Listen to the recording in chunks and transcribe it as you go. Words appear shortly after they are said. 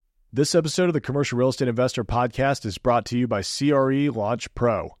This episode of the Commercial Real Estate Investor Podcast is brought to you by CRE Launch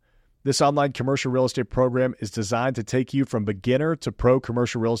Pro. This online commercial real estate program is designed to take you from beginner to pro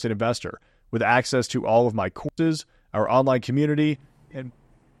commercial real estate investor with access to all of my courses, our online community, and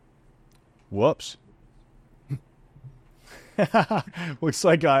whoops. Looks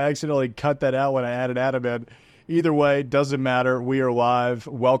like I accidentally cut that out when I added Adam in. Either way, doesn't matter. We are live.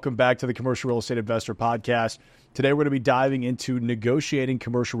 Welcome back to the Commercial Real Estate Investor Podcast. Today, we're going to be diving into negotiating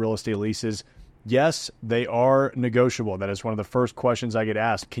commercial real estate leases. Yes, they are negotiable. That is one of the first questions I get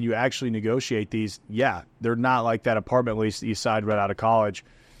asked. Can you actually negotiate these? Yeah, they're not like that apartment lease that you signed right out of college.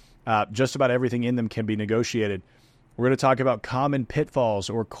 Just about everything in them can be negotiated. We're going to talk about common pitfalls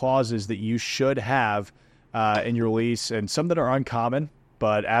or clauses that you should have in your lease, and some that are uncommon,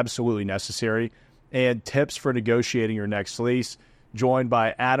 but absolutely necessary, and tips for negotiating your next lease. Joined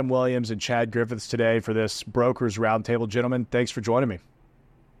by Adam Williams and Chad Griffiths today for this Brokers Roundtable. Gentlemen, thanks for joining me.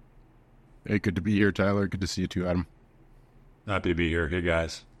 Hey, good to be here, Tyler. Good to see you too, Adam. Happy to be here. Hey,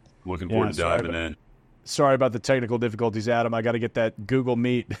 guys. Looking forward to diving in. Sorry about the technical difficulties, Adam. I got to get that Google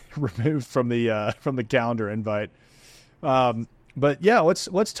Meet removed from the calendar invite. But yeah,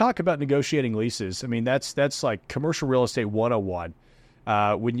 let's talk about negotiating leases. I mean, that's like commercial real estate 101.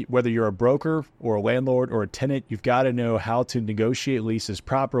 Whether you're a broker or a landlord or a tenant, you've got to know how to negotiate leases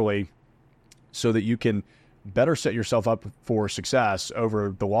properly so that you can better set yourself up for success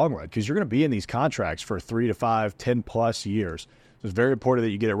over the long run, because you're going to be in these contracts for 3 to 5, 10 plus years. So it's very important that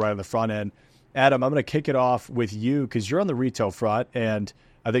you get it right on the front end. Adam, I'm going to kick it off with you because you're on the retail front, and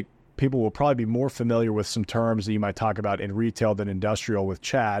I think people will probably be more familiar with some terms that you might talk about in retail than industrial with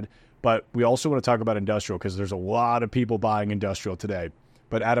Chad. But we also want to talk about industrial because there's a lot of people buying industrial today.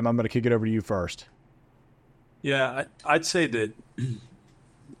 But Adam, I'm going to kick it over to you first. Yeah, I'd say that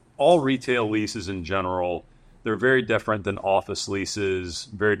all retail leases in general, they're very different than office leases,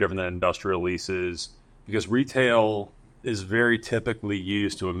 very different than industrial leases, because retail is very typically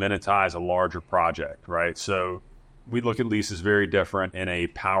used to amenitize a larger project, right? So we look at leases very different in a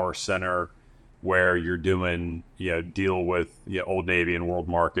power center where you're doing, deal with Old Navy and World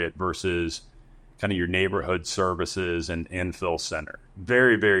Market versus kind of your neighborhood services and infill center.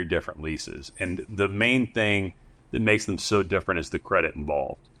 Very, very different leases. And the main thing that makes them so different is the credit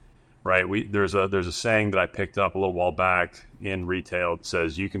involved, right? There's a saying that I picked up a little while back in retail that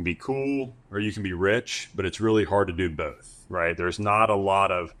says you can be cool or you can be rich, but it's really hard to do both, right? There's not a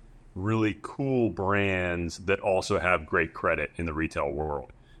lot of really cool brands that also have great credit in the retail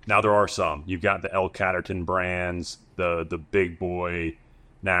world. Now, there are some. You've got the L. Catterton brands, the big boy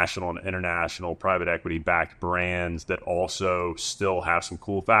national and international private equity backed brands that also still have some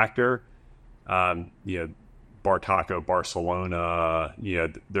cool factor. Bartaco Barcelona,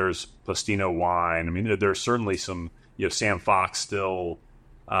 there's Pastino wine. I mean, there's certainly some, Sam Fox still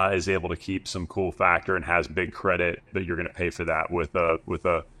is able to keep some cool factor and has big credit, but you're going to pay for that with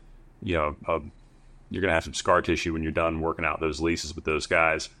you're going to have some scar tissue when you're done working out those leases with those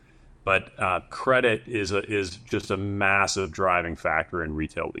guys. But credit is just a massive driving factor in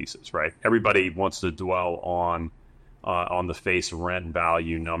retail leases, right? Everybody wants to dwell on the face rent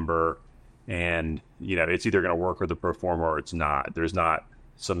value number, and it's either going to work with the pro forma or it's not. There's not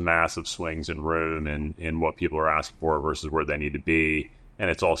some massive swings in room in what people are asking for versus where they need to be, and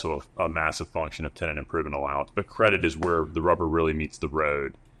it's also a massive function of tenant improvement allowance. But credit is where the rubber really meets the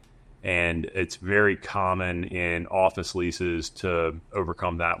road. And it's very common in office leases to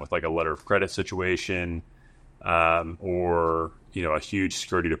overcome that with like a letter of credit situation or, a huge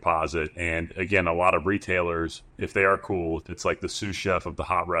security deposit. And again, a lot of retailers, if they are cool, it's like the sous chef of the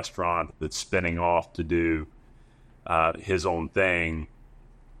hot restaurant that's spinning off to do his own thing.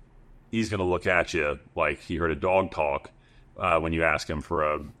 He's going to look at you like he heard a dog talk when you ask him for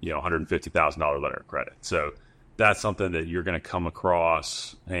a $150,000 letter of credit. So that's something that you're going to come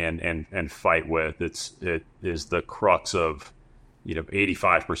across and fight with. It is the crux of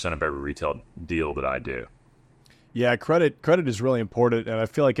 85% of every retail deal that I do. Yeah, credit is really important, and I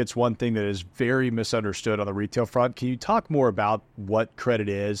feel like it's one thing that is very misunderstood on the retail front. Can you talk more about what credit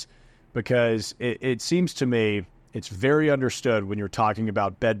is? Because it seems to me it's very understood when you're talking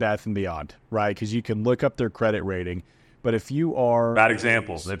about Bed Bath & Beyond, right? Because you can look up their credit rating. But if you are bad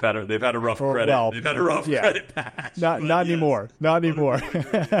examples, they've had a rough credit. Well, they've had a rough credit patch. Not anymore. Not anymore.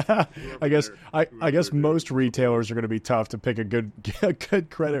 I guess most retailers are going to be tough to pick a good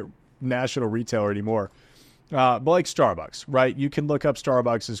credit national retailer anymore. But like Starbucks, right? You can look up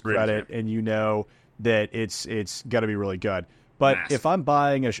Starbucks' credit and you know that it's got to be really good. But if I'm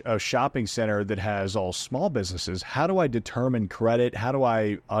buying a shopping center that has all small businesses, how do I determine credit? How do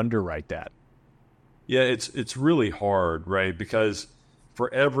I underwrite that? Yeah, it's really hard, right? Because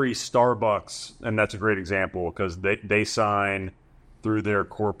for every Starbucks, and that's a great example because they sign through their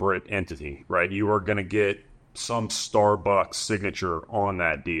corporate entity, right? You are going to get some Starbucks signature on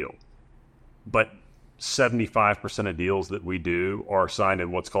that deal. But 75% of deals that we do are signed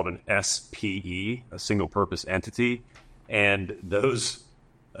in what's called an SPE, a single purpose entity. And those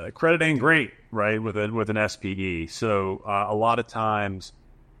credit ain't great, right, with an SPE. So a lot of times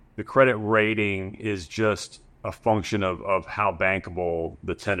the credit rating is just a function of how bankable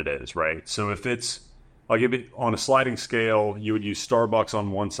the tenant is, right? So if it's, I'll give it on a sliding scale, you would use Starbucks on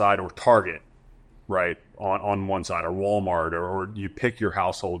one side or Target, right, on one side, or Walmart, or you pick your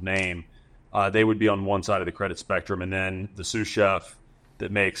household name. They would be on one side of the credit spectrum, and then the sous chef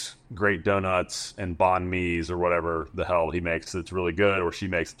that makes great donuts and banh mi's or whatever the hell he makes that's really good, or she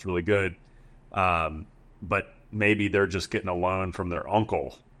makes it's really good. But maybe they're just getting a loan from their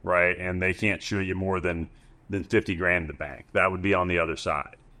uncle, right? And they can't show you more than 50 grand in the bank. That would be on the other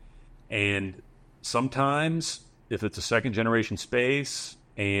side. And sometimes if it's a second generation space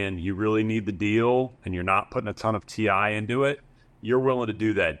and you really need the deal and you're not putting a ton of TI into it, you're willing to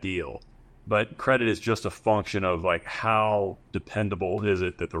do that deal. But credit is just a function of like how dependable is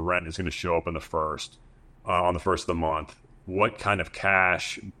it that the rent is going to show up on the first of the month? What kind of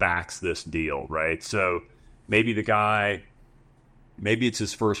cash backs this deal, right? So maybe it's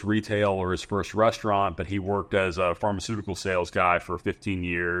his first retail or his first restaurant, but he worked as a pharmaceutical sales guy for 15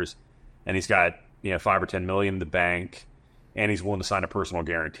 years, and he's got 5 or 10 million in the bank, and he's willing to sign a personal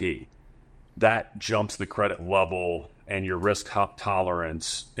guarantee. That jumps the credit level and your risk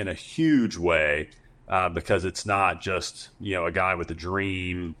tolerance in a huge way, because it's not just a guy with a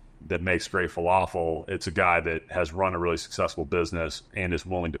dream that makes great falafel. It's a guy that has run a really successful business and is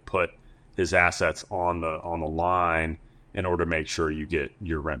willing to put his assets on the line in order to make sure you get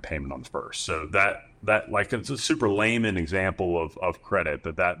your rent payment on the first. So that like, it's a super layman example of credit,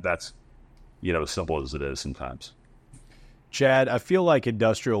 but that's as simple as it is sometimes. Chad, I feel like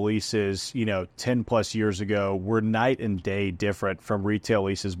industrial leases, 10 plus years ago were night and day different from retail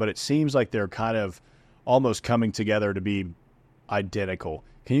leases, but it seems like they're kind of almost coming together to be identical.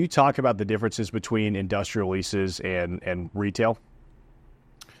 Can you talk about the differences between industrial leases and retail?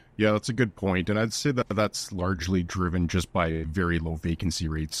 Yeah, that's a good point. And I'd say that that's largely driven just by very low vacancy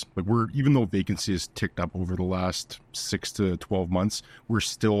rates. Like even though vacancy has ticked up over the last 6 to 12 months, we're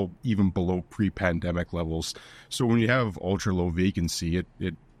still even below pre-pandemic levels. So when you have ultra low vacancy,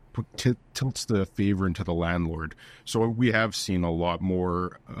 it tilts the favor into the landlord. So we have seen a lot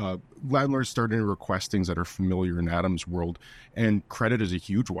more landlords starting to request things that are familiar in Adam's world, and credit is a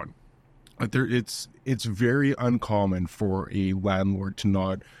huge one. It's very uncommon for a landlord to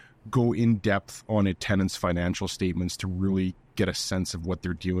not go in depth on a tenant's financial statements to really get a sense of what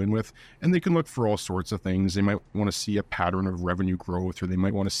they're dealing with. And they can look for all sorts of things. They might want to see a pattern of revenue growth, or they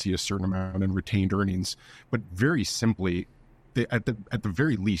might want to see a certain amount in retained earnings. But very simply, at the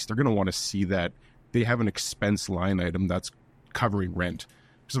very least, they're going to want to see that they have an expense line item that's covering rent.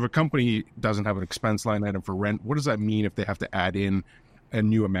 Because if a company doesn't have an expense line item for rent, what does that mean if they have to add in a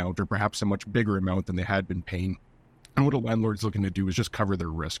new amount, or perhaps a much bigger amount than they had been paying? And what a landlord's looking to do is just cover their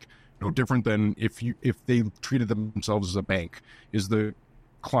risk. No different than if they treated themselves as a bank. Is the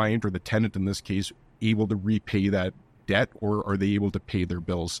client, or the tenant in this case, able to repay that debt, or are they able to pay their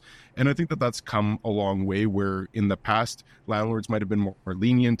bills? And I think that that's come a long way, where in the past, landlords might have been more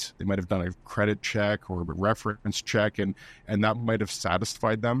lenient. They might have done a credit check or a reference check, and that might have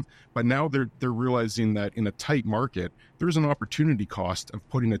satisfied them. But now they're realizing that in a tight market, there's an opportunity cost of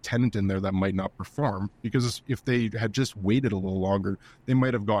putting a tenant in there that might not perform, because if they had just waited a little longer, they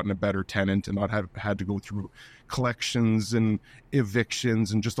might have gotten a better tenant and not have had to go through collections and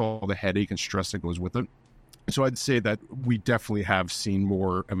evictions and just all the headache and stress that goes with it. So I'd say that we definitely have seen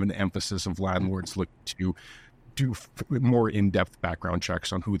more of an emphasis of landlords look to do more in-depth background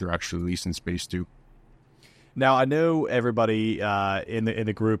checks on who they're actually leasing space to. Now, I know everybody in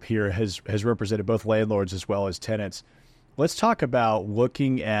the group here has represented both landlords as well as tenants. Let's talk about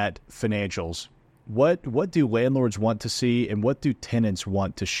looking at financials. What do landlords want to see, and what do tenants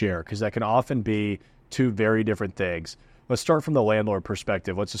want to share? Because that can often be two very different things. Let's start from the landlord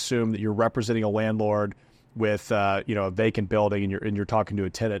perspective. Let's assume that you're representing a landlord with a vacant building, and you're talking to a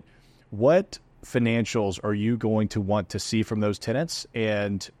tenant. What financials are you going to want to see from those tenants,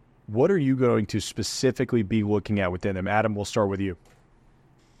 and what are you going to specifically be looking at within them? Adam, we'll start with you.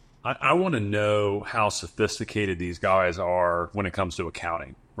 I want to know how sophisticated these guys are when it comes to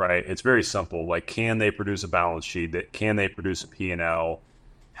accounting, right? It's very simple. Like, can they produce a balance sheet? Can they produce a P&L?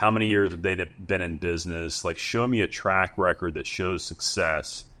 How many years have they been in business? Like, show me a track record that shows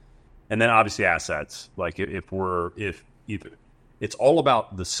success. And then obviously assets. Like, if it's all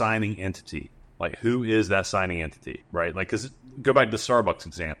about the signing entity. Like, who is that signing entity, right? Like, because go back to the Starbucks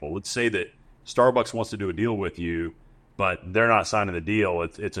example. Let's say that Starbucks wants to do a deal with you, but they're not signing the deal.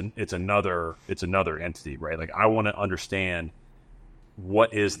 It's another entity, right? Like, I want to understand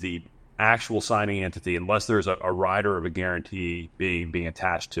what is the actual signing entity, unless there's a rider of a guarantee being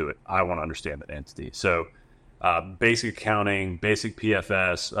attached to it. I want to understand that entity. So basic accounting, basic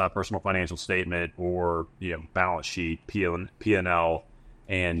PFS, personal financial statement, or balance sheet, P&L,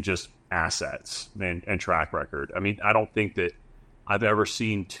 and just assets and track record. I mean, I don't think that I've ever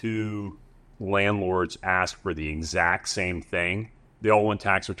seen two landlords ask for the exact same thing. They all want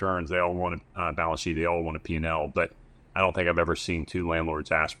tax returns, they all want a balance sheet, they all want a P&L, but I don't think I've ever seen two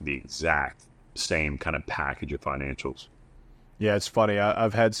landlords ask for the exact same kind of package of financials. Yeah, it's funny.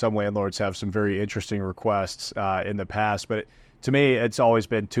 I've had some landlords have some very interesting requests in the past, but to me, it's always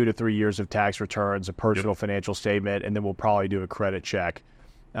been 2 to 3 years of tax returns, a personal financial statement, and then we'll probably do a credit check.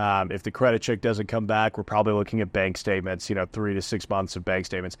 If the credit check doesn't come back, we're probably looking at bank statements, 3 to 6 months of bank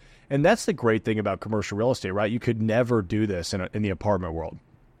statements. And that's the great thing about commercial real estate, right? You could never do this in the apartment world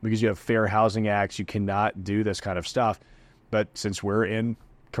because you have Fair Housing Acts. You cannot do this kind of stuff. But since we're in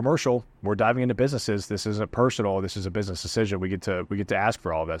commercial, we're diving into businesses. This isn't personal. This is a business decision. We get to ask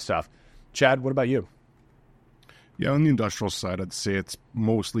for all of that stuff. Chad, what about you? Yeah, on the industrial side, I'd say it's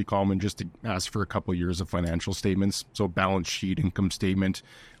mostly common just to ask for a couple of years of financial statements. So balance sheet, income statement.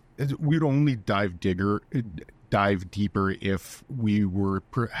 We'd only dive deeper if we were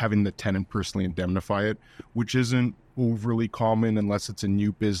having the tenant personally indemnify it, which isn't overly common unless it's a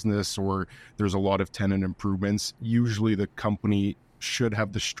new business or there's a lot of tenant improvements. Usually the company should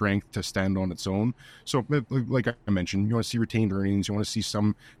have the strength to stand on its own. So like I mentioned, you want to see retained earnings, you want to see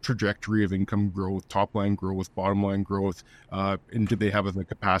some trajectory of income growth, top line growth, bottom line growth, and do they have the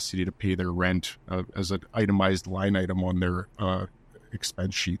capacity to pay their rent as an itemized line item on their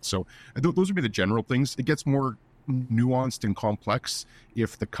expense sheet. So those would be the general things. It gets more nuanced and complex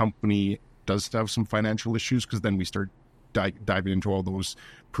if the company does have some financial issues, because then we start diving into all those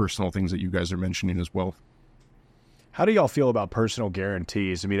personal things that you guys are mentioning as well. How do y'all feel about personal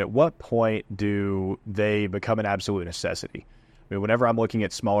guarantees? I mean, at what point do they become an absolute necessity? I mean, whenever I'm looking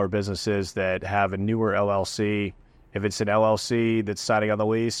at smaller businesses that have a newer LLC, if it's an LLC that's signing on the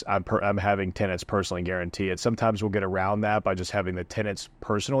lease, I'm having tenants personally guarantee it. Sometimes we'll get around that by just having the tenants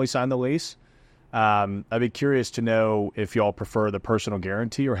personally sign the lease. I'd be curious to know if y'all prefer the personal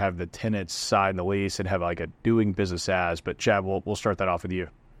guarantee or have the tenants sign the lease and have like a doing business as. But Chad, we'll start that off with you.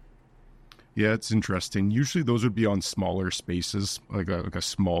 Yeah, it's interesting. Usually those would be on smaller spaces, like a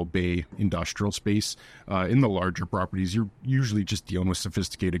small bay industrial space. In the larger properties, you're usually just dealing with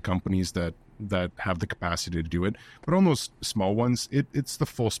sophisticated companies that have the capacity to do it. But on those small ones, it's the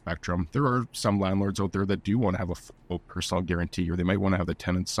full spectrum. There are some landlords out there that do want to have a full personal guarantee, or they might want to have the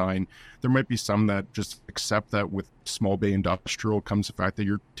tenant sign. There might be some that just accept that with small bay industrial comes the fact that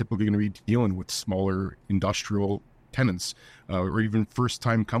you're typically going to be dealing with smaller industrial tenants or even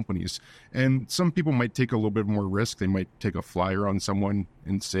first-time companies. And some people might take a little bit more risk. They might take a flyer on someone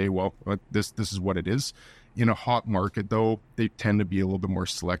and say, well, this is what it is. In a hot market, though, they tend to be a little bit more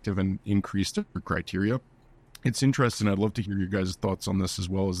selective and increase their criteria. It's interesting. I'd love to hear your guys' thoughts on this as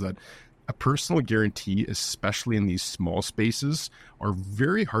well, is that a personal guarantee, especially in these small spaces, are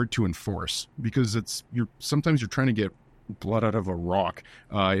very hard to enforce because sometimes you're trying to get blood out of a rock.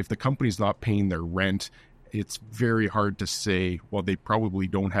 If the company's not paying their rent, it's very hard to say, well, they probably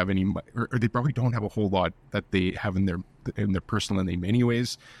don't have any, or they probably don't have a whole lot that they have in their personal name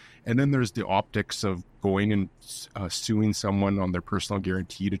anyways. And then there's the optics of going and suing someone on their personal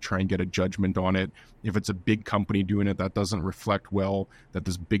guarantee to try and get a judgment on it. If it's a big company doing it, that doesn't reflect well that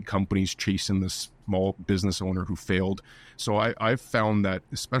this big company's chasing this small business owner who failed. So I've found that,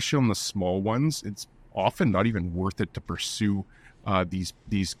 especially on the small ones, it's often not even worth it to pursue these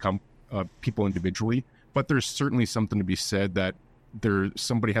people individually. But there's certainly something to be said that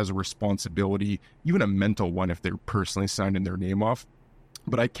somebody has a responsibility, even a mental one, if they're personally signing their name off.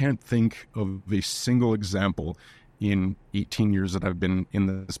 But I can't think of a single example in 18 years that I've been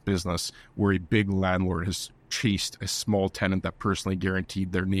in this business where a big landlord has chased a small tenant that personally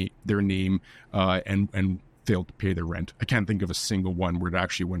guaranteed their name and failed to pay their rent. I can't think of a single one where it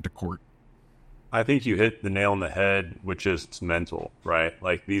actually went to court. I think you hit the nail on the head, which is it's mental, right?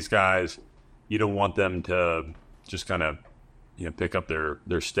 Like, these guys, you don't want them to just kind of, pick up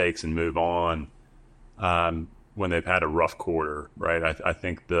their stakes and move on when they've had a rough quarter, right? I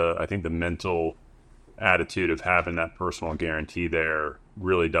think the mental attitude of having that personal guarantee there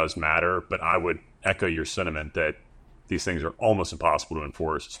really does matter. But I would echo your sentiment that these things are almost impossible to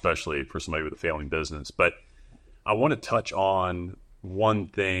enforce, especially for somebody with a failing business. But I want to touch on one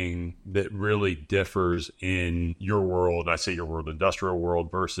thing that really differs in your world. I say your world, industrial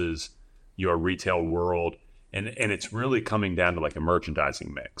world versus your retail world. And it's really coming down to like a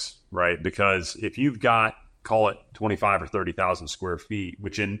merchandising mix, right? Because if you've got, call it 25 or 30,000 square feet,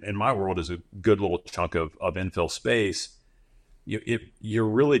 which in my world is a good little chunk of infill space, you're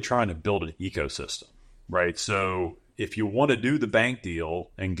really trying to build an ecosystem, right? So if you want to do the bank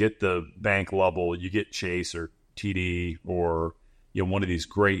deal and get the bank level, you get Chase or TD or one of these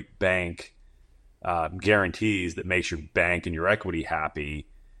great bank guarantees that makes your bank and your equity happy.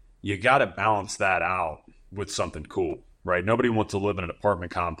 You got to balance that out with something cool, right? Nobody wants to live in an apartment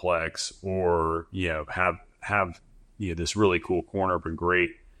complex or have this really cool corner of a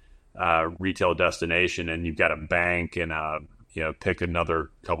great retail destination, and you've got a bank and pick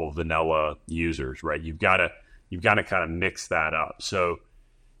another couple of vanilla users, right? You've got to kind of mix that up. So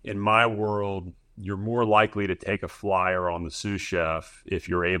in my world, you're more likely to take a flyer on the sous chef if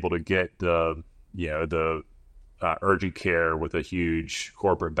you're able to get the urgent care with a huge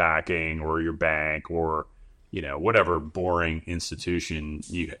corporate backing, or your bank, or whatever boring institution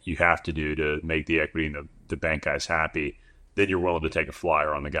you have to do to make the equity and the bank guys happy. Then you're willing to take a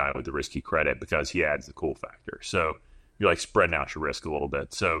flyer on the guy with the risky credit because he adds the cool factor. So you're like spreading out your risk a little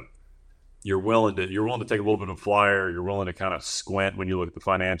bit. So you're willing to take a little bit of a flyer. You're willing to kind of squint when you look at the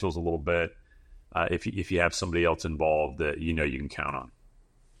financials a little bit. If you have somebody else involved that you can count on.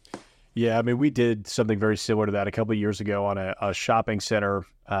 Yeah, I mean, we did something very similar to that a couple of years ago on a shopping center.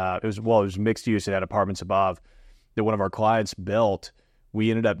 It was mixed use. It had apartments above that one of our clients built. We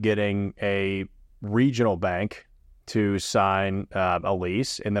ended up getting a regional bank to sign a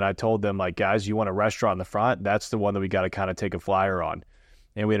lease, and then I told them, like, guys, you want a restaurant in the front? That's the one that we got to kind of take a flyer on.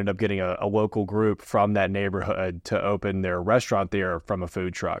 And we ended up getting a local group from that neighborhood to open their restaurant there from a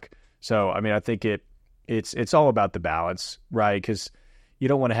food truck. So, I mean, I think it's all about the balance, right? Because you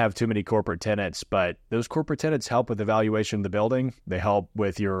don't want to have too many corporate tenants, but those corporate tenants help with the valuation of the building. They help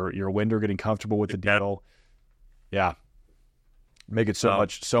with your vendor getting comfortable with the deal. Yeah. Make it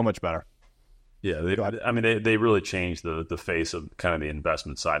so much better. Yeah. They really changed the face of kind of the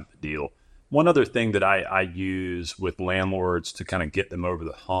investment side of the deal. One other thing that I use with landlords to kind of get them over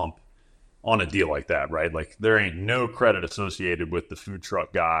the hump on a deal like that, right? Like, there ain't no credit associated with the food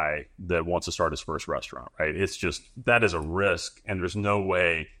truck guy that wants to start his first restaurant, right? It's just, that is a risk, and there's no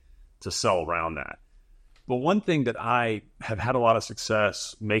way to sell around that. But one thing that I have had a lot of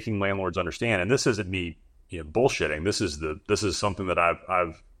success making landlords understand, and this isn't me bullshitting, this is something that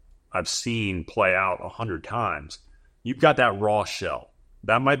I've seen play out 100 times. You've got that raw shell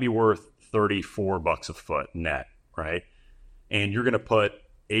that might be worth $34 a foot net, right? And you're going to put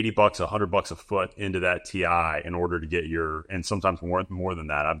 $80, $100 a foot into that TI in order to get and sometimes more than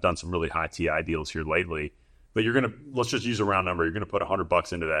that. I've done some really high TI deals here lately, but let's just use a round number. You're going to put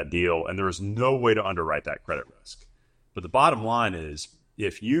 $100 into that deal, and there is no way to underwrite that credit risk. But the bottom line is,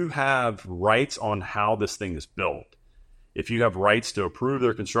 if you have rights on how this thing is built, if you have rights to approve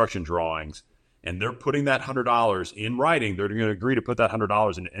their construction drawings, and they're putting that $100 in writing, they're going to agree to put that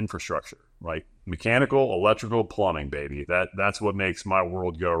 $100 into infrastructure, like mechanical, electrical, plumbing, baby. That's what makes my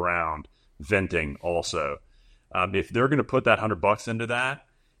world go around. Venting also. If they're going to put that $100 into that,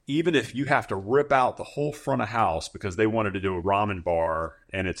 even if you have to rip out the whole front of house because they wanted to do a ramen bar,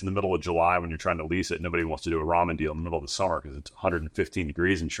 and it's in the middle of July when you're trying to lease it, nobody wants to do a ramen deal in the middle of the summer because it's 115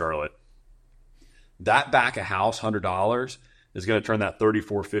 degrees in Charlotte. That back of house $100 is going to turn that $34,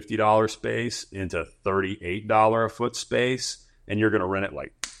 $50 space into $38 a foot space, and you're going to rent it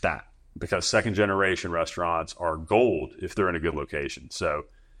like that, because second generation restaurants are gold if they're in a good location. So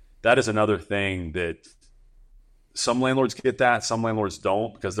that is another thing that some landlords get that, some landlords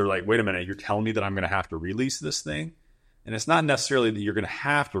don't, because they're like, wait a minute, you're telling me that I'm going to have to release this thing? And it's not necessarily that you're going to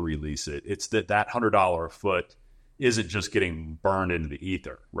have to release it. It's that $100 a foot isn't just getting burned into the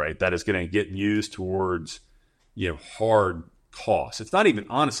ether, right? That is going to get used towards, hard costs. It's not even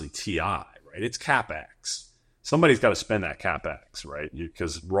honestly TI, right? It's CapEx. Somebody's got to spend that CapEx, right?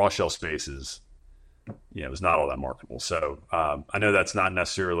 Because raw shell space is not all that marketable. So I know that's not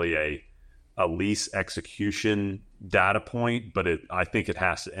necessarily a lease execution data point, but I think it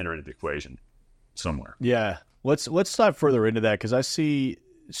has to enter into the equation somewhere. Yeah. Let's dive further into that, because I see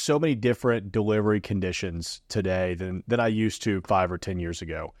so many different delivery conditions today than I used to 5 or 10 years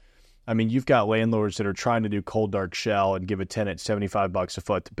ago. I mean, you've got landlords that are trying to do cold dark shell and give a tenant $75 a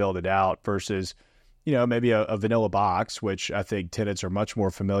foot to build it out versus, maybe a vanilla box, which I think tenants are much more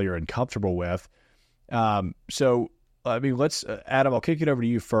familiar and comfortable with. So, I mean, Adam, I'll kick it over to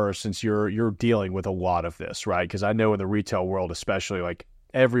you first, since you're dealing with a lot of this, right? Because I know in the retail world, especially, like,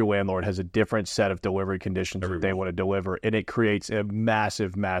 every landlord has a different set of delivery conditions that they want to deliver, and it creates a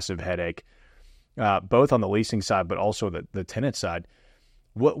massive, massive headache, both on the leasing side, but also the tenant side.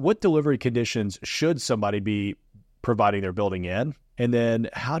 What delivery conditions should somebody be providing their building in? And then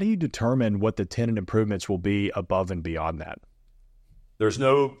how do you determine what the tenant improvements will be above and beyond that? There's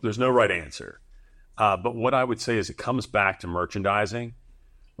no right answer. But what I would say is it comes back to merchandising,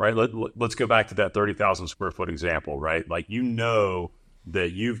 right? Let's go back to that 30,000 square foot example, right? Like,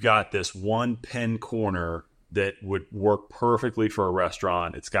 that you've got this one pin corner that would work perfectly for a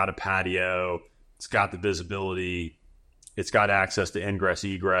restaurant. It's got a patio. It's got the visibility. It's got access to ingress,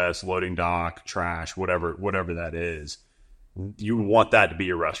 egress, loading dock, trash, whatever that is. You want that to be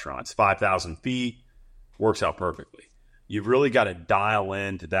your restaurant. It's 5,000 feet, works out perfectly. You've really got to dial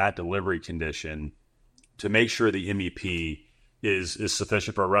into that delivery condition to make sure the MEP is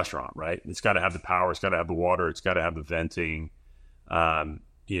sufficient for a restaurant, right? It's got to have the power, it's got to have the water, it's got to have the venting.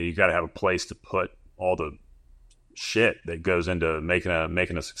 You got to have a place to put all the shit that goes into making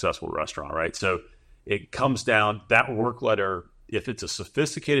a successful restaurant, right? So it comes down, that work letter, if it's a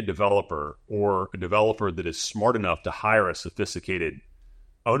sophisticated developer or a developer that is smart enough to hire a sophisticated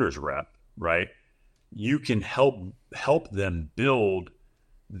owner's rep, right? You can help them build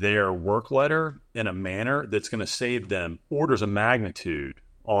their work letter in a manner that's going to save them orders of magnitude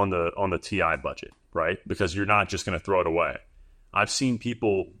on the TI budget, right? Because you're not just going to throw it away. I've seen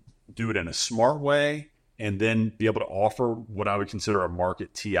people do it in a smart way and then be able to offer what I would consider a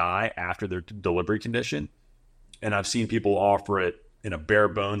market TI after their delivery condition. And I've seen people offer it in a bare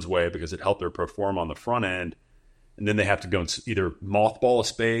bones way because it helped their perform on the front end. And then they have to go and either mothball a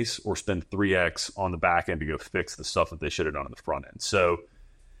space or spend 3X on the back end to go fix the stuff that they should have done on the front end. So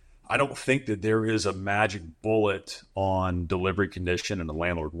I don't think that there is a magic bullet on delivery condition and the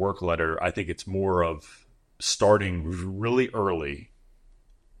landlord work letter. I think it's more of starting really early,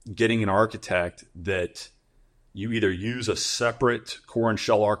 getting an architect that you either use a separate core and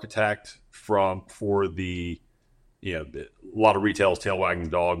shell architect for the, a lot of retail is tail wagging the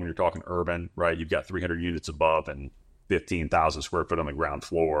dog when you're talking urban, right? You've got 300 units above and 15,000 square foot on the ground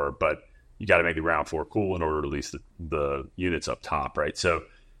floor, but you got to make the ground floor cool in order to lease the units up top, right? So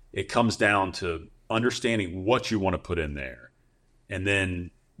it comes down to understanding what you want to put in there, and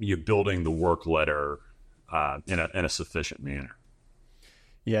then you're building the work letter in a sufficient manner.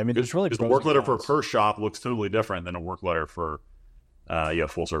 Yeah, I mean, there's really the work letter for a per shop looks totally different than a work letter for a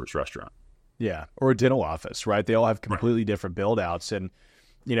full service restaurant. Yeah, or a dental office, right? They all have completely different build outs, and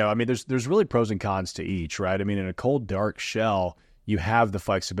I mean, there's really pros and cons to each, right? I mean, in a cold, dark shell, you have the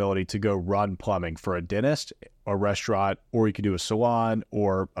flexibility to go run plumbing for a dentist, a restaurant, or you could do a salon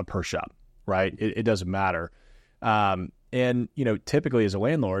or a per shop, right? It doesn't matter. And, typically as a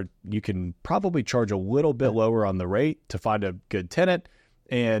landlord, you can probably charge a little bit lower on the rate to find a good tenant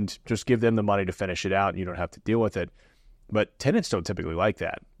and just give them the money to finish it out, and you don't have to deal with it. But tenants don't typically like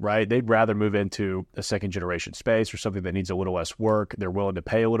that, right? They'd rather move into a second generation space or something that needs a little less work. They're willing to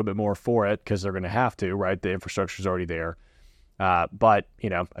pay a little bit more for it because they're going to have to, right? The infrastructure's already there. But,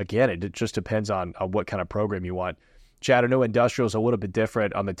 again, it just depends on what kind of program you want. Chad, I know industrial is a little bit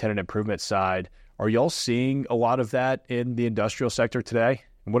different on the tenant improvement side. Are y'all seeing a lot of that in the industrial sector today?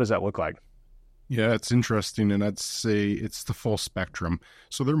 And what does that look like? Yeah, it's interesting. And I'd say it's the full spectrum.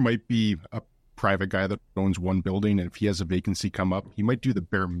 So there might be a private guy that owns one building, and if he has a vacancy come up, he might do the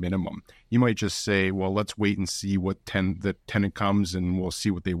bare minimum. He might just say, well, let's wait and see the tenant comes, and we'll see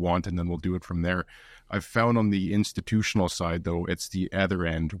what they want, and then we'll do it from there. I've found on the institutional side, though, it's the other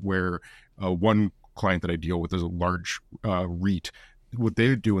end where one client that I deal with is a large REIT. What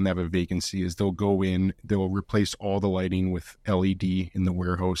they do when they have a vacancy is they'll go in, they'll replace all the lighting with LED in the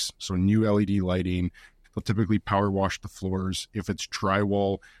warehouse. So new LED lighting. They'll typically power wash the floors. If it's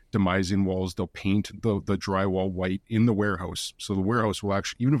drywall, demising walls, they'll paint the drywall white in the warehouse. So the warehouse will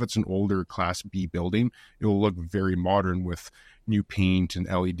actually, even if it's an older Class B building, it will look very modern with new paint and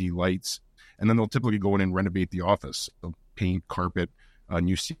LED lights. And then they'll typically go in and renovate the office. They'll paint, carpet,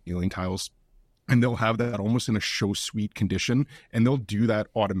 new ceiling tiles. And they'll have that almost in a show suite condition, and they'll do that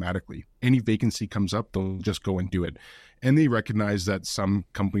automatically. Any vacancy comes up, they'll just go and do it. And they recognize that some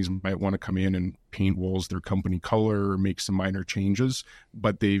companies might want to come in and paint walls their company color or make some minor changes,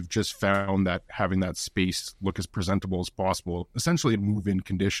 but they've just found that having that space look as presentable as possible, essentially a move-in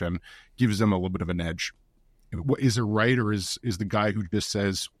condition, gives them a little bit of an edge. Is it right, or is the guy who just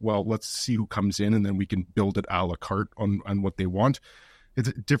says, well, let's see who comes in and then we can build it a la carte on what they want?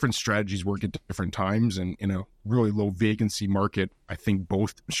 Different strategies work at different times, and in a really low vacancy market, I think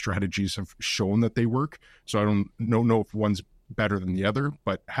both strategies have shown that they work. So I don't know if one's better than the other,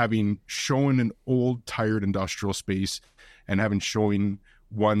 but having shown an old, tired industrial space and having showing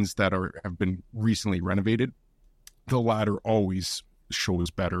ones that have been recently renovated, the latter always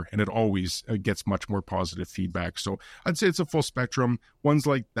shows better, and it always gets much more positive feedback. So I'd say it's a full spectrum. Ones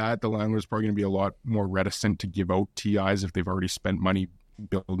like that, the landlord's probably going to be a lot more reticent to give out TIs if they've already spent money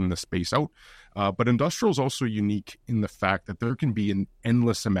building the space out. But industrial is also unique in the fact that there can be an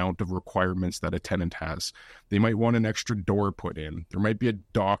endless amount of requirements that a tenant has. They might want an extra door put in. There might be a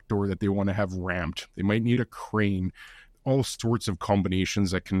dock door that they want to have ramped. They might need a crane. All sorts of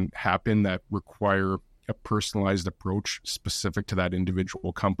combinations that can happen that require a personalized approach specific to that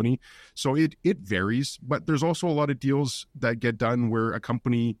individual company. So it varies, but there's also a lot of deals that get done where a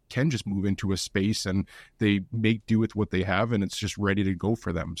company can just move into a space and they make do with what they have, and it's just ready to go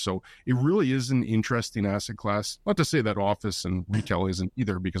for them. So it really is an interesting asset class. Not to say that office and retail isn't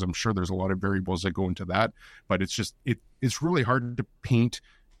either, because I'm sure there's a lot of variables that go into that, but it's just, it's really hard to paint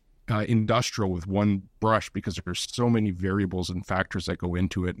industrial with one brush because there's so many variables and factors that go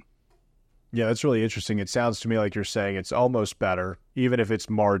into it. Yeah, that's really interesting. It sounds to me like you're saying it's almost better, even if it's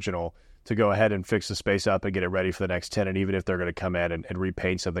marginal, to go ahead and fix the space up and get it ready for the next tenant, even if they're going to come in and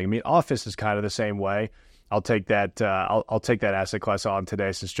repaint something. I mean, office is kind of the same way. I'll take that. I'll take that asset class on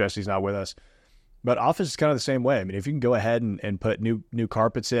today since Jesse's not with us. But office is kind of the same way. I mean, if you can go ahead and put new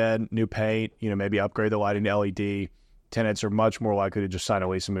carpets in, new paint, maybe upgrade the lighting to LED, tenants are much more likely to just sign a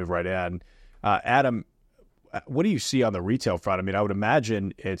lease and move right in. Adam, what do you see on the retail front? I mean, I would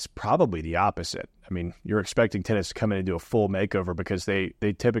imagine it's probably the opposite. I mean, you're expecting tenants to come in and do a full makeover because they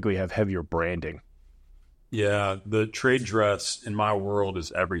typically have heavier branding. Yeah, the trade dress in my world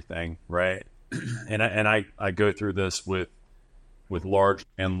is everything, right? And I go through this with large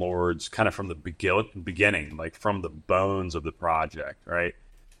landlords kind of from the beginning, like from the bones of the project, right?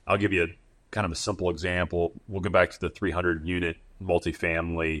 I'll give you kind of a simple example. We'll go back to the 300 unit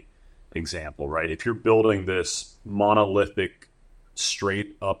multifamily example, right? If you're building this monolithic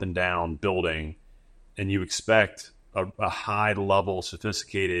straight up and down building and you expect a high level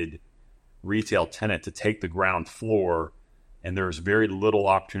sophisticated retail tenant to take the ground floor and there's very little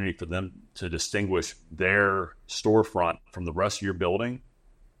opportunity for them to distinguish their storefront from the rest of your building,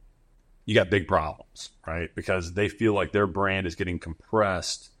 you got big problems, right? Because they feel like their brand is getting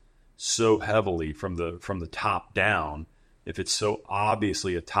compressed so heavily from the top down. If it's so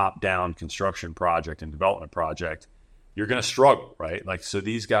obviously a top-down construction project and development project, you're going to struggle, right? Like, so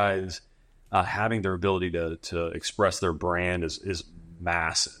these guys having their ability to express their brand is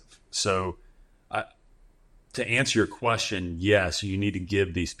massive. So to answer your question, yes, you need to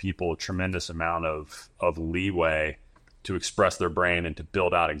give these people a tremendous amount of leeway to express their brand and to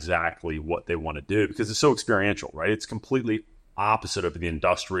build out exactly what they want to do because it's so experiential, right? It's completely opposite of the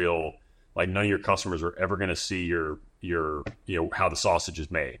industrial. Like, none of your customers are ever going to see your how the sausage is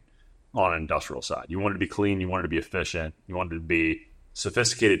made on an industrial side. You want it to be clean, you want it to be efficient, you want it to be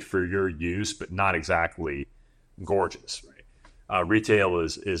sophisticated for your use, but not exactly gorgeous, right? Retail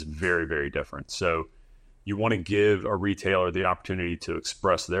is very, very different. So you want to give a retailer the opportunity to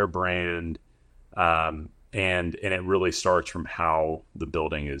express their brand, and it really starts from how the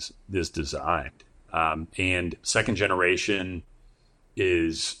building is designed. And second generation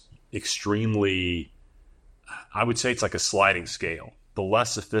is extremely, I would say it's like a sliding scale. The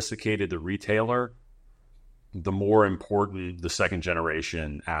less sophisticated the retailer, the more important the second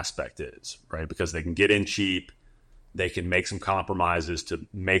generation aspect is, right? Because they can get in cheap, they can make some compromises to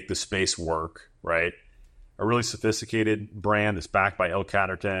make the space work, right? A really sophisticated brand that's backed by El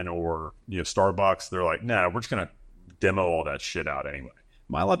Catterton or Starbucks, they're like, no, we're just gonna demo all that shit out anyway.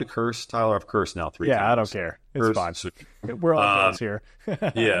 Am I allowed to curse, Tyler? I've cursed now 3 times. Yeah, I don't care. It's fine. We're all adults here.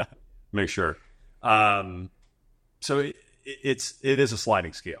 Yeah, make sure. So it is a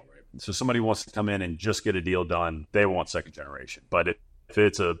sliding scale, right? So somebody wants to come in and just get a deal done, they want second generation. But if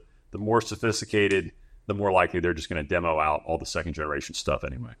it's the more sophisticated, the more likely they're just going to demo out all the second generation stuff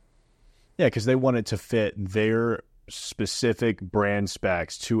anyway. Yeah, because they want it to fit their specific brand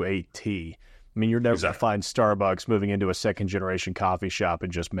specs to a T. I mean, you're never going to find Starbucks moving into a second generation coffee shop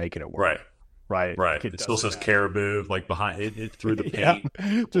and just making it work. Right. Like it still says Caribou like behind it through the paint.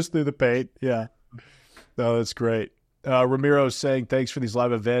 Yeah, just through the paint. Yeah. No, that's great. Ramiro is saying, thanks for these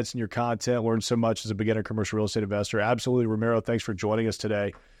live events and your content. Learned so much as a beginner commercial real estate investor. Absolutely, Ramiro. Thanks for joining us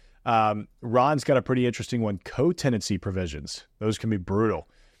today. Ron's got a pretty interesting one. Co-tenancy provisions. Those can be brutal.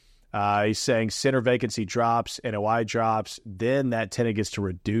 He's saying center vacancy drops, NOI drops, then that tenant gets to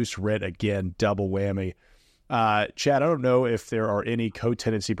reduce rent again, double whammy. Chad, I don't know if there are any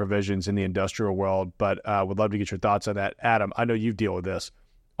co-tenancy provisions in the industrial world, but would love to get your thoughts on that. Adam, I know you deal with this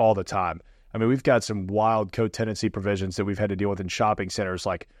all the time. I mean, we've got some wild co-tenancy provisions that we've had to deal with in shopping centers,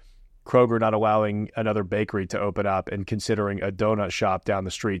 like Kroger not allowing another bakery to open up and considering a donut shop down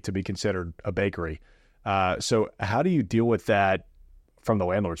the street to be considered a bakery. So how do you deal with that from the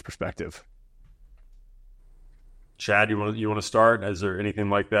landlord's perspective? Chad, you want to start? Is there anything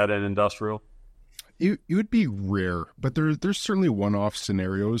like that in industrial? It would be rare, but there's certainly one-off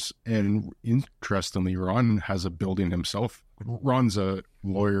scenarios. And interestingly, Ron has a building himself. Ron's a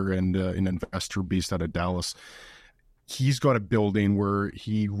lawyer and an investor based out of Dallas. He's got a building where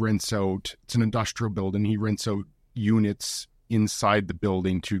he rents out, it's an industrial building. He rents out units inside the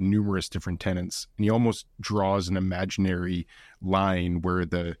building to numerous different tenants. And he almost draws an imaginary line where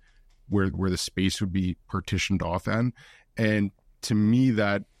the space would be partitioned off in. And to me,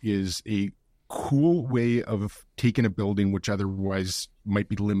 that is a cool way of taking a building which otherwise might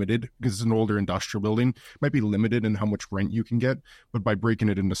be limited, because it's an older industrial building, might be limited in how much rent you can get, but by breaking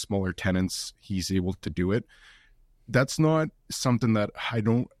it into smaller tenants, he's able to do it. That's not something that I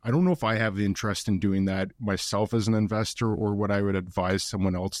don't know if I have the interest in doing that myself as an investor, or what I would advise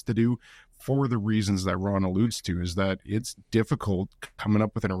someone else to do, for the reasons that Ron alludes to, is that it's difficult coming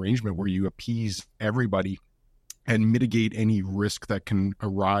up with an arrangement where you appease everybody and mitigate any risk that can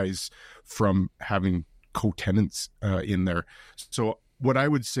arise from having co-tenants in there. So what I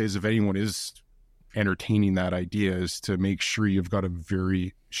would say is, if anyone is entertaining that idea, is to make sure you've got a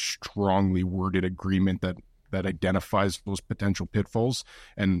very strongly worded agreement that identifies those potential pitfalls.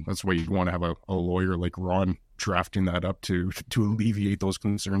 And that's why you want to have a lawyer like Ron drafting that up to alleviate those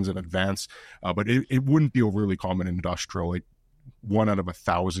concerns in advance. But it wouldn't be overly common in industrial. Like 1 out of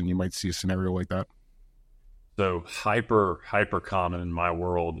 1,000, you might see a scenario like that. So hyper common in my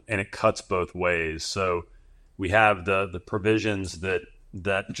world, and it cuts both ways. So we have the provisions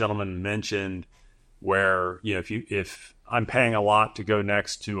that gentleman mentioned, where, you know, if I'm paying a lot to go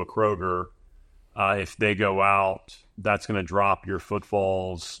next to a Kroger, if they go out, that's going to drop your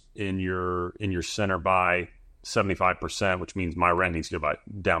footfalls in your center by 75%, which means my rent needs to go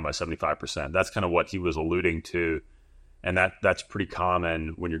down by 75%. That's kind of what he was alluding to, and that's pretty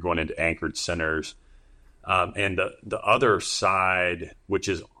common when you're going into anchored centers. And the other side, which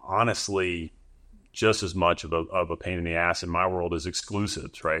is honestly just as much of a pain in the ass in my world, is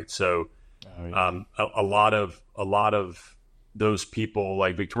exclusives, right? So a lot of those people,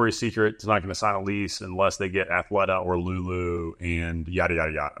 like Victoria's Secret is not going to sign a lease unless they get Athleta or Lulu and yada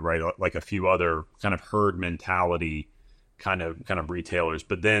yada yada, right? Like a few other kind of herd mentality kind of retailers.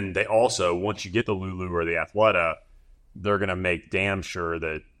 But then they also, once you get the Lulu or the Athleta, they're going to make damn sure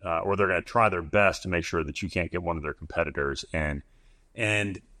that, or they're going to try their best to make sure that you can't get one of their competitors. And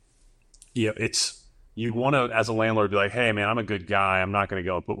you know, you want to, as a landlord, be like, hey man, I'm a good guy. I'm not going to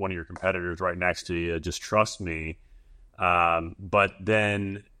go and put one of your competitors right next to you. Just trust me. But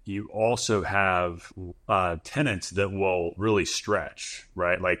then you also have tenants that will really stretch,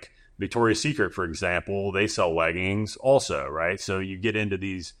 right? Like Victoria's Secret, for example, they sell leggings also, right? So you get into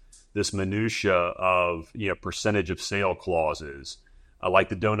this minutia of, you know, percentage of sale clauses, like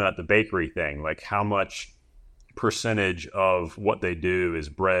the donut, the bakery thing, like how much percentage of what they do is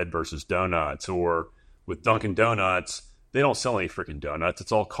bread versus donuts. Or with Dunkin' Donuts, they don't sell any freaking donuts.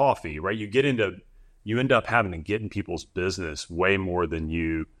 It's all coffee, right? You end up having to get in people's business way more than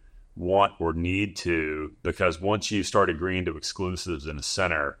you want or need to, because once you start agreeing to exclusives in a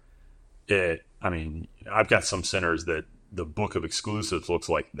center, I've got some centers that the book of exclusives looks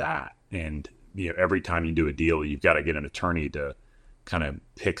like that. And, you know, every time you do a deal, you've got to get an attorney to kind of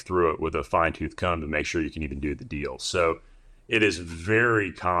pick through it with a fine tooth comb to make sure you can even do the deal. So it is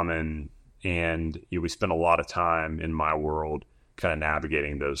very common. And we spend a lot of time in my world kind of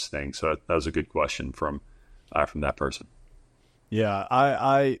navigating those things. So that was a good question from that person.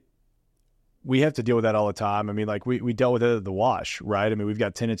 Yeah, we have to deal with that all the time. I mean, like we dealt with it at the Wash, right? I mean, we've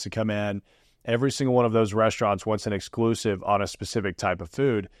got tenants that come in. Every single one of those restaurants wants an exclusive on a specific type of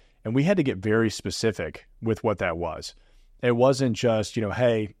food, and we had to get very specific with what that was. It wasn't just, you know,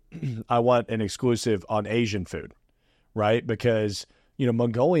 hey, I want an exclusive on Asian food, right? Because, you know,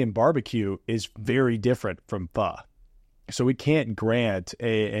 Mongolian barbecue is very different from pho. So we can't grant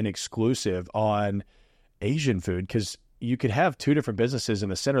an exclusive on Asian food, because you could have two different businesses in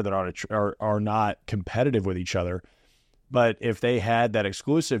the center that are not competitive with each other. But if they had that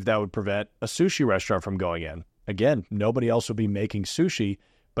exclusive, that would prevent a sushi restaurant from going in. Again, nobody else will be making sushi,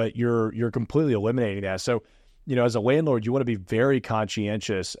 but you're completely eliminating that. So, you know, as a landlord, you want to be very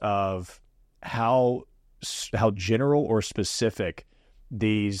conscientious of how general or specific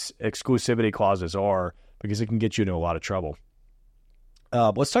these exclusivity clauses are, because it can get you into a lot of trouble.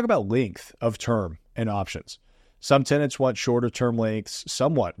 Let's talk about length of term and options. Some tenants want shorter term lengths,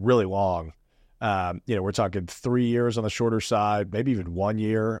 some want really long. We're talking 3 years on the shorter side, maybe even 1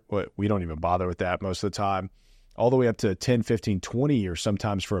 year. We don't even bother with that most of the time, all the way up to 10, 15, 20 years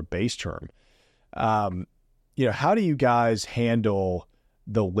sometimes for a base term. How do you guys handle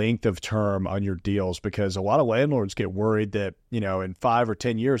the length of term on your deals? Because a lot of landlords get worried that, in 5 or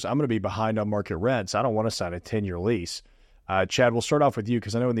 10 years, I'm going to be behind on market rents. I don't want to sign a 10-year lease. Chad, we'll start off with you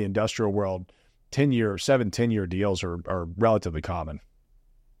because I know in the industrial world, 10-year deals are relatively common.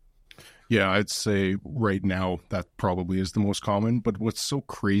 Yeah, I'd say right now that probably is the most common. But what's so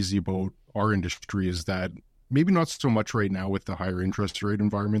crazy about our industry is that maybe not so much right now with the higher interest rate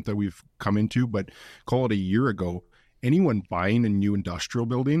environment that we've come into, but call it a year ago, anyone buying a new industrial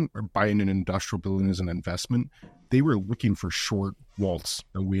building or buying an industrial building as an investment, they were looking for short WALTs,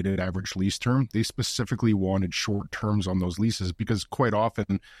 a weighted average lease term. They specifically wanted short terms on those leases because quite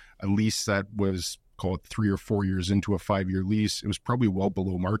often a lease that was, call it 3 or 4 years into a 5-year lease, it was probably well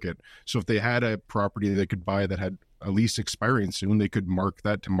below market. So if they had a property they could buy that had a lease expiring soon, they could mark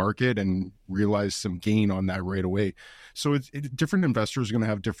that to market and realize some gain on that right away. So different investors are going to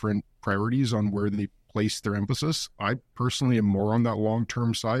have different priorities on where they place their emphasis. I personally am more on that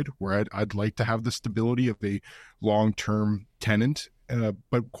long-term side where I'd like to have the stability of a long-term tenant,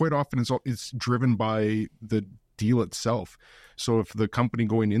 but quite often it's driven by the deal itself. So if the company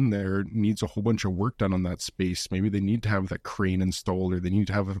going in there needs a whole bunch of work done on that space, maybe they need to have that crane installed, or they need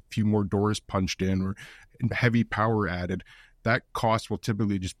to have a few more doors punched in, or heavy power added, that cost will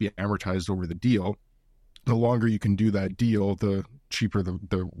typically just be amortized over the deal. The longer you can do that deal, the cheaper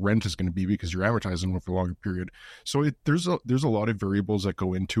the rent is going to be because you're amortizing over a longer period. So there's a lot of variables that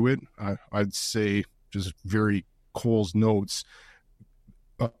go into it. I'd say, just very Cole's notes,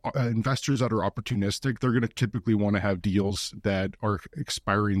 investors that are opportunistic, they're going to typically want to have deals that are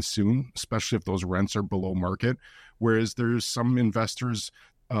expiring soon, especially if those rents are below market. Whereas there's some investors,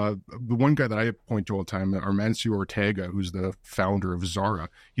 the one guy that I point to all the time, Armancio Ortega, who's the founder of Zara,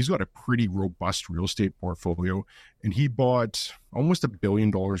 he's got a pretty robust real estate portfolio, and he bought almost $1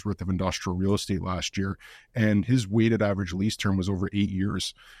 billion worth of industrial real estate last year, and his weighted average lease term was over 8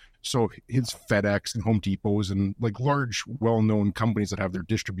 years. So his FedEx and Home Depots and like large, well-known companies that have their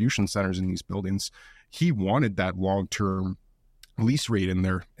distribution centers in these buildings, he wanted that long-term lease rate in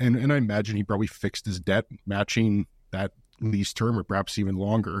there. And I imagine he probably fixed his debt matching that lease term, or perhaps even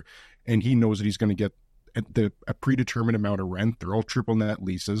longer. And he knows that he's going to get a predetermined amount of rent. They're all triple net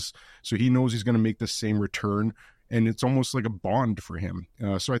leases. So he knows he's going to make the same return. And it's almost like a bond for him.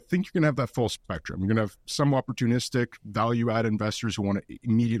 So I think you're going to have that full spectrum. You're going to have some opportunistic value-add investors who want to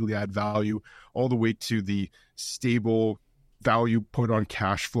immediately add value, all the way to the stable value put on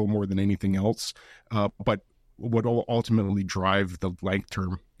cash flow more than anything else. But what will ultimately drive the length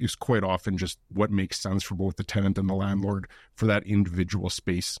term is quite often just what makes sense for both the tenant and the landlord for that individual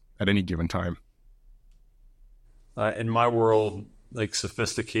space at any given time. In my world, like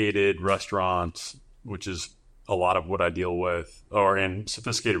sophisticated restaurants, which is a lot of what I deal with, or in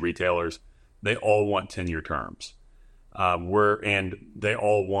sophisticated retailers, they all want 10-year terms. And they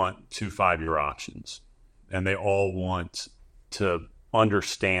all want 2 5-year options, and they all want to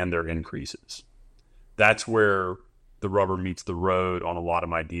understand their increases. That's where the rubber meets the road on a lot of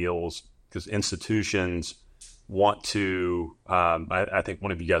my deals, because institutions want to, I think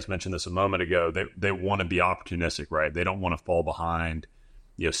one of you guys mentioned this a moment ago, they want to be opportunistic, right? They don't want to fall behind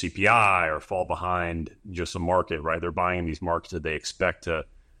CPI or fall behind just the market, right? They're buying in these markets that they expect to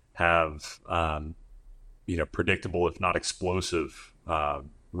have, predictable, if not explosive,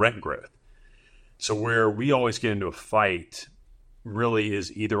 rent growth. So where we always get into a fight really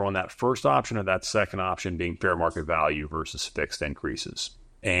is either on that first option or that second option being fair market value versus fixed increases.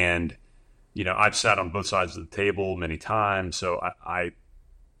 And, I've sat on both sides of the table many times. So I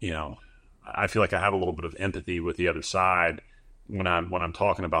feel like I have a little bit of empathy with the other side when I'm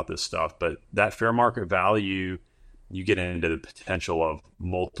talking about this stuff. But that fair market value, you get into the potential of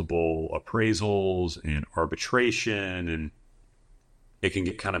multiple appraisals and arbitration, and it can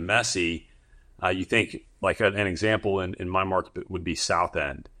get kind of messy. You think, like an example in my market would be South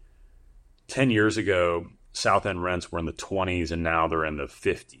End. 10 years ago, South End rents were in the 20s, and now they're in the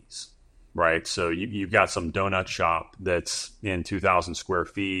 50s, right? So you've got some donut shop that's in 2,000 square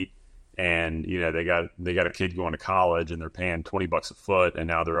feet, and they got a kid going to college, and they're paying $20 a foot, and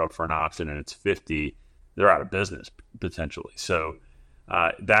now they're up for an option and it's 50. They're out of business potentially. So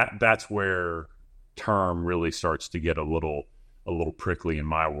that's where term really starts to get a little prickly in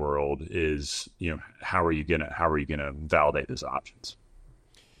my world. Is how are you gonna validate those options?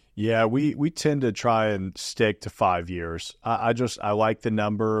 Yeah, we tend to try and stick to 5 years. I like the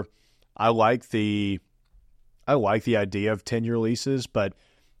number. I like the idea of 10-year leases, but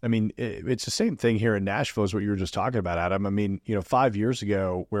I mean, it's the same thing here in Nashville as what you were just talking about, Adam. I mean, 5 years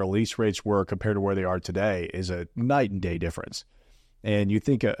ago, where lease rates were compared to where they are today is a night and day difference. And you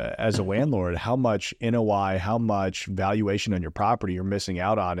think as a landlord, how much NOI, how much valuation on your property you're missing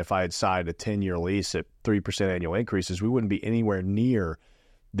out on. If I had signed a 10-year lease at 3% annual increases, we wouldn't be anywhere near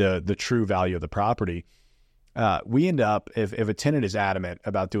the true value of the property. We end up, if a tenant is adamant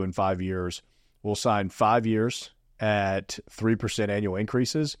about doing 5 years, we'll sign 5 years at 3% annual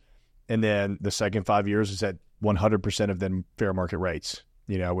increases. And then the second 5 years is at 100% of them fair market rates,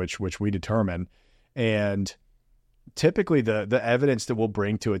 which we determine. And typically the evidence that we'll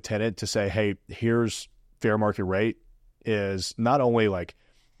bring to a tenant to say, hey, here's fair market rate is not only like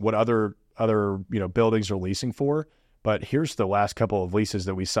what other buildings are leasing for, but here's the last couple of leases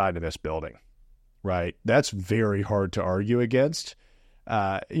that we signed in this building, right? That's very hard to argue against.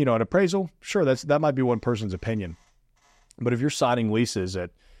 An appraisal, sure, that might be one person's opinion. But if you're signing leases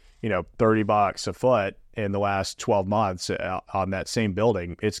at, $30 a foot in the last 12 months on that same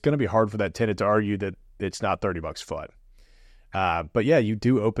building, it's going to be hard for that tenant to argue that it's not $30 a foot. But yeah, you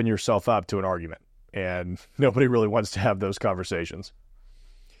do open yourself up to an argument, and nobody really wants to have those conversations.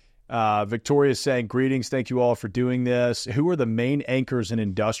 Victoria's saying, greetings. Thank you all for doing this. Who are the main anchors in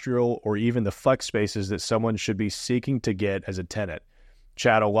industrial or even the flex spaces that someone should be seeking to get as a tenant?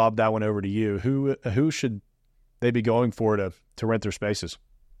 Chad, I'll lob that one over to you. Who should they be going for to rent their spaces?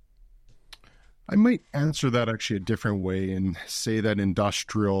 I might answer that actually a different way and say that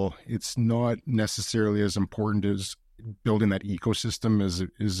industrial, it's not necessarily as important as building that ecosystem as it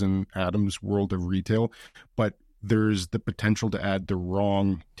is in Adam's world of retail, but there's the potential to add the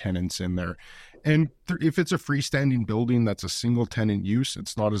wrong tenants in there. And if it's a freestanding building that's a single tenant use,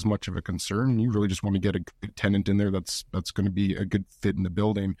 it's not as much of a concern. You really just want to get a good tenant in there that's going to be a good fit in the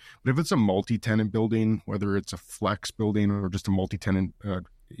building. But if it's a multi-tenant building, whether it's a flex building or just a multi-tenant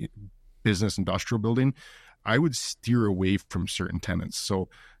business industrial building, I would steer away from certain tenants. So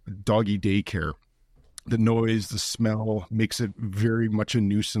doggy daycare, the noise, the smell makes it very much a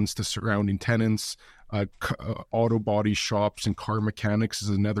nuisance to surrounding tenants. Auto body shops and car mechanics is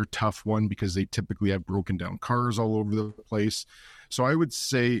another tough one because they typically have broken down cars all over the place. So I would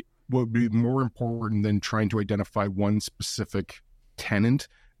say what would be more important than trying to identify one specific tenant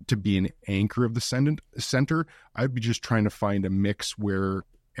to be an anchor of the center, I'd be just trying to find a mix where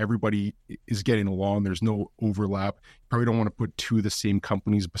everybody is getting along. There's no overlap. You probably don't want to put two of the same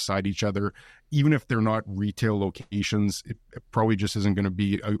companies beside each other. Even if they're not retail locations, it probably just isn't going to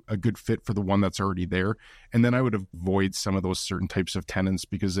be a good fit for the one that's already there. And then I would avoid some of those certain types of tenants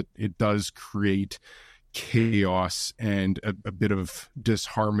because it does create chaos and a bit of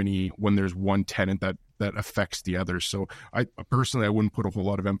disharmony when there's one tenant that affects the other. So I personally wouldn't put a whole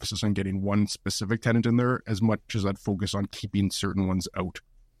lot of emphasis on getting one specific tenant in there as much as I'd focus on keeping certain ones out.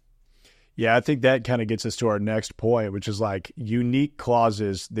 Yeah, I think that kind of gets us to our next point, which is like unique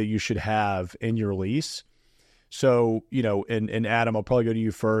clauses that you should have in your lease. So, and Adam, I'll probably go to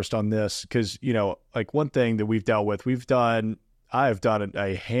you first on this because, like one thing that we've dealt with, I have done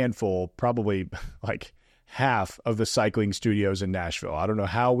a handful, probably like half of the cycling studios in Nashville. I don't know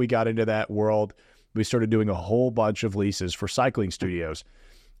how we got into that world. We started doing a whole bunch of leases for cycling studios.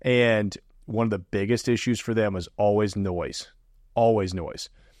 And one of the biggest issues for them was always noise.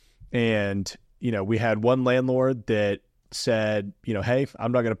 And, we had one landlord that said, hey,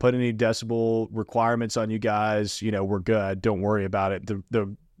 I'm not going to put any decibel requirements on you guys. We're good. Don't worry about it.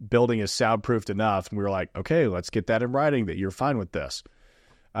 The building is soundproofed enough. And we were like, okay, let's get that in writing that you're fine with this.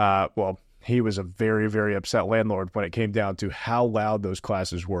 Well, he was a very, very upset landlord when it came down to how loud those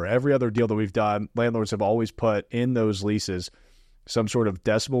classes were. Every other deal that we've done, landlords have always put in those leases some sort of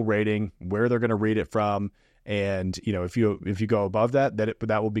decibel rating, where they're going to read it from. And, if you go above that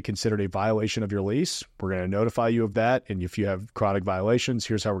will be considered a violation of your lease. We're going to notify you of that. And if you have chronic violations,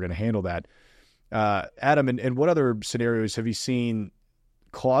 here's how we're going to handle that. Adam, and what other scenarios have you seen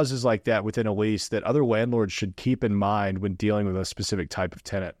clauses like that within a lease that other landlords should keep in mind when dealing with a specific type of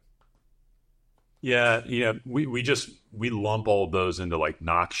tenant? Yeah. We lump all of those into like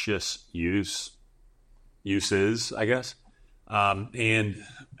noxious uses, I guess. And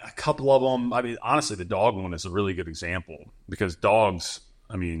a couple of them, honestly, the dog one is a really good example because dogs,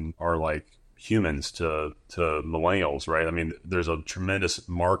 are like humans to millennials, right? There's a tremendous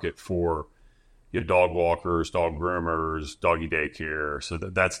market for dog walkers, dog groomers, doggy daycare. So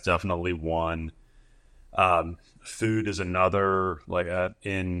that's definitely one. Food is another, like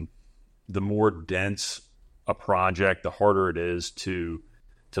in the more dense a project, the harder it is to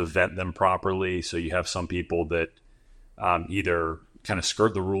vet them properly. So you have some people that either kind of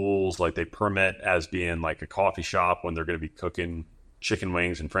skirt the rules, like they permit as being like a coffee shop when they're going to be cooking chicken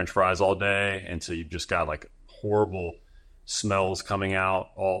wings and French fries all day, and so you've just got like horrible smells coming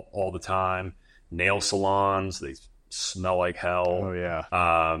out all the time. Nail salons, they smell like hell. Oh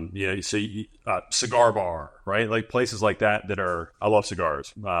yeah. So cigar bar, right? Like places like that are. I love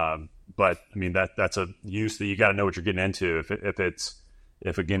cigars, but I mean that's a use that you got to know what you're getting into.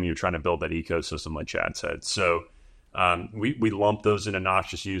 If again you're trying to build that ecosystem, like Chad said. So we lump those into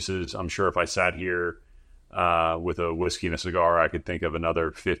noxious uses. I'm sure if I sat here with a whiskey and a cigar, I could think of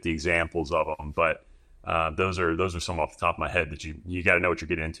another 50 examples of them, but. Those are some off the top of my head that you got to know what you're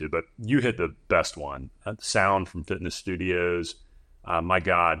getting into. But you hit the best one. Sound from fitness studios. My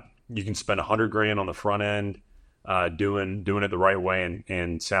God, you can spend $100,000 on the front end doing it the right way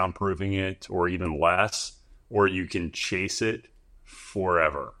and soundproofing it, or even less, or you can chase it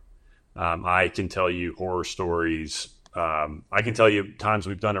forever. I can tell you horror stories. I can tell you times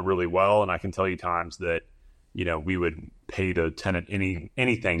we've done it really well, and I can tell you times that we would pay the tenant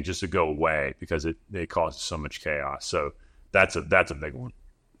anything just to go away because it causes so much chaos. So that's a big one.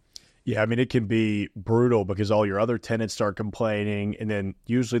 Yeah, I mean, it can be brutal because all your other tenants start complaining, and then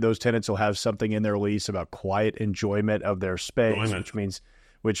usually those tenants will have something in their lease about quiet enjoyment of their space,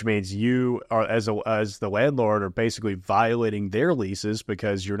 which means you are as the landlord are basically violating their leases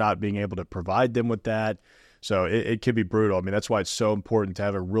because you're not being able to provide them with that. So it can be brutal. I mean, that's why it's so important to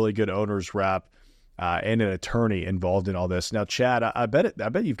have a really good owner's rep and an attorney involved in all this. Now, Chad, I bet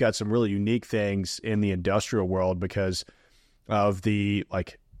you've got some really unique things in the industrial world because of the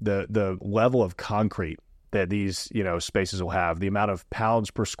level of concrete that these spaces will have, the amount of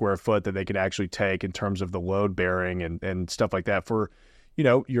pounds per square foot that they can actually take in terms of the load bearing and stuff like that for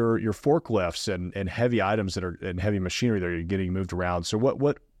your forklifts and heavy items that are and heavy machinery that are getting moved around. So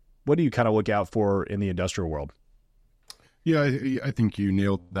what do you kind of look out for in the industrial world? Yeah, I think you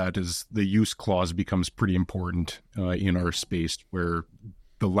nailed that. Is the use clause becomes pretty important in our space, where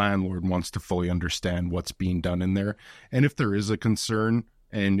the landlord wants to fully understand what's being done in there. And if there is a concern,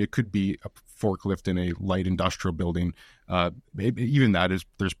 and it could be a forklift in a light industrial building, even that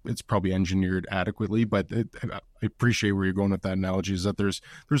it's probably engineered adequately. But I appreciate where you're going with that analogy, is that there's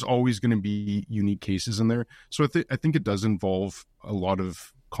always going to be unique cases in there. So I think it does involve a lot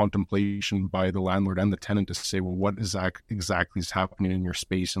of contemplation by the landlord and the tenant to say, well, what exactly is happening in your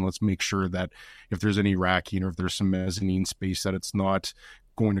space, and let's make sure that if there's any racking or if there's some mezzanine space, that it's not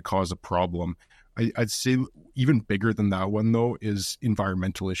going to cause a problem. I'd say even bigger than that one, though, is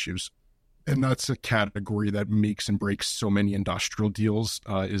environmental issues. And that's a category that makes and breaks so many industrial deals,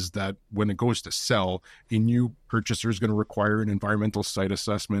 is that when it goes to sell, a new purchaser is going to require an environmental site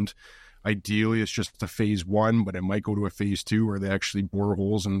assessment. Ideally, it's just a phase 1, but it might go to a phase 2 where they actually bore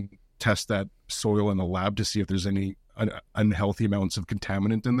holes and test that soil in the lab to see if there's any unhealthy amounts of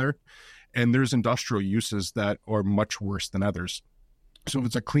contaminant in there. And there's industrial uses that are much worse than others. So if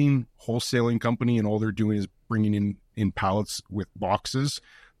it's a clean wholesaling company and all they're doing is bringing in pallets with boxes,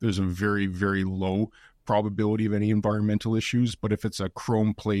 there's a very, very low probability of any environmental issues. But if it's a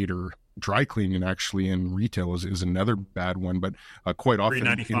chrome plate or dry cleaning, actually in retail is another bad one. But quite often,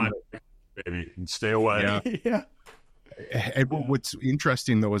 $3.95, baby, and stay away. Yeah. Yeah. And what's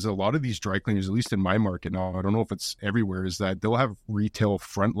interesting, though, is a lot of these dry cleaners, at least in my market now, I don't know if it's everywhere, is that they'll have retail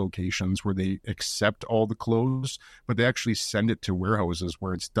front locations where they accept all the clothes, but they actually send it to warehouses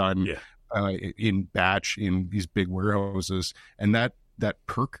where it's done in batch in these big warehouses. And that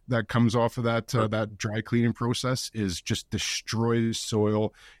perk that comes off of that dry cleaning process is just destroys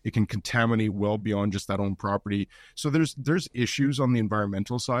soil. It can contaminate well beyond just that own property. So there's issues on the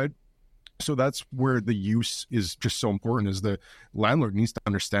environmental side. So that's where the use is just so important, is the landlord needs to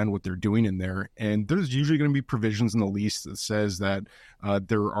understand what they're doing in there. And there's usually going to be provisions in the lease that says that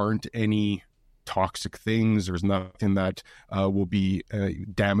there aren't any toxic things. There's nothing that will be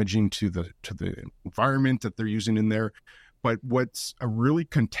damaging to the environment that they're using in there. But what's a really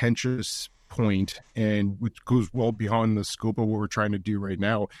contentious point, and which goes well beyond the scope of what we're trying to do right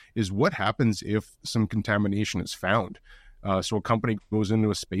now, is what happens if some contamination is found. So a company goes into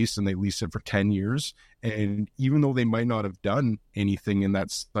a space and they lease it for 10 years. And even though they might not have done anything in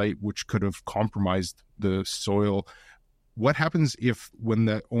that site which could have compromised the soil, what happens if when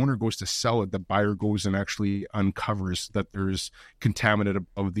the owner goes to sell it, the buyer goes and actually uncovers that there's contaminant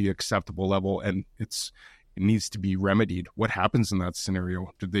above the acceptable level and it needs to be remedied? What happens in that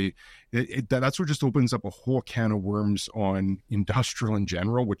scenario? That's what just opens up a whole can of worms on industrial in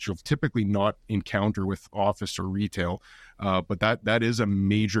general, which you'll typically not encounter with office or retail. But that is a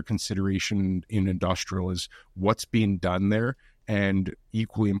major consideration in industrial, is what's being done there, and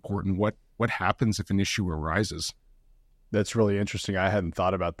equally important, what happens if an issue arises. That's really interesting. I hadn't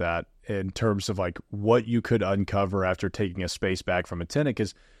thought about that. in terms of like what you could uncover after taking a space back from a tenant.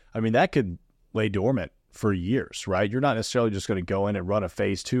 Because, I mean, that could lay dormant for years, right? You're not necessarily just going to go in and run a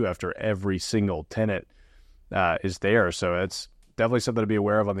phase 2 after every single tenant is there. So it's definitely something to be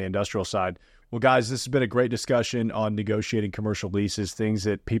aware of on the industrial side. Well, guys, this has been a great discussion on negotiating commercial leases, things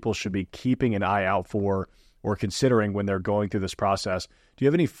that people should be keeping an eye out for or considering when they're going through this process. Do you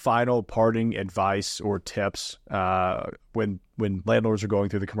have any final parting advice or tips when landlords are going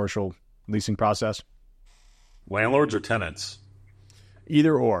through the commercial leasing process? Landlords or tenants?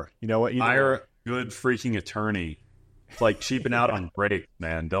 Either or. You know what? Hire a good freaking attorney. It's like cheaping out on brakes,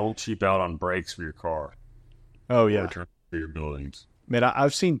 man. Don't cheap out on brakes for your car. Oh, yeah. For your buildings. Man,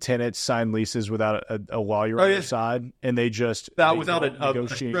 I've seen tenants sign leases without a lawyer on their side, and they just without a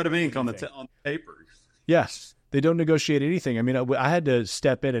shred of ink on the paper. Yes, they don't negotiate anything. I mean, I had to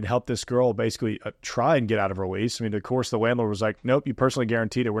step in and help this girl basically try and get out of her lease. I mean, of course, the landlord was like, "Nope, you personally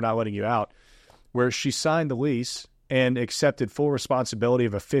guaranteed it. We're not letting you out." Where she signed the lease and accepted full responsibility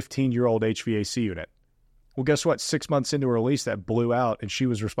of a 15-year-old HVAC unit. Well, guess what? 6 months into her lease, that blew out, and she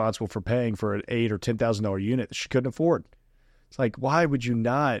was responsible for paying for an $8,000 or $10,000 unit that she couldn't afford. It's like, why would you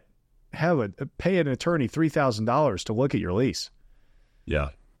not pay an attorney $3,000 to look at your lease? Yeah,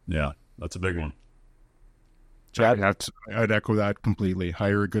 that's a big one. I'd echo that completely.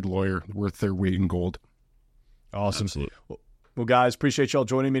 Hire a good lawyer, worth their weight in gold. Awesome. Absolutely. Well, guys, appreciate y'all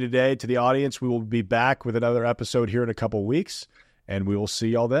joining me today. To the audience, we will be back with another episode here in a couple of weeks, and we will see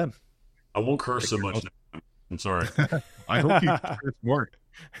y'all then. I won't curse so much now. I'm sorry. I hope you curse more.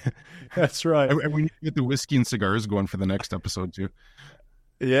 That's right. And we need to get the whiskey and cigars going for the next episode, too.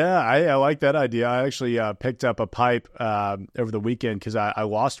 Yeah, I like that idea. I actually picked up a pipe over the weekend because I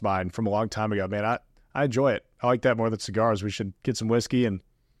lost mine from a long time ago. Man, I enjoy it. I like that more than cigars. We should get some whiskey and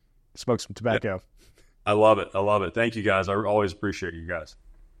smoke some tobacco. Yeah. I love it. Thank you, guys. I always appreciate you guys.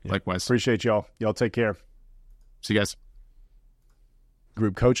 Yeah. Likewise. Appreciate y'all. Y'all take care. See you guys.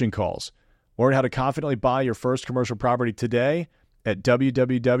 Group coaching calls. Learn how to confidently buy your first commercial property today at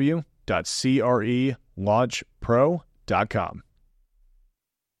www.crelaunchpro.com.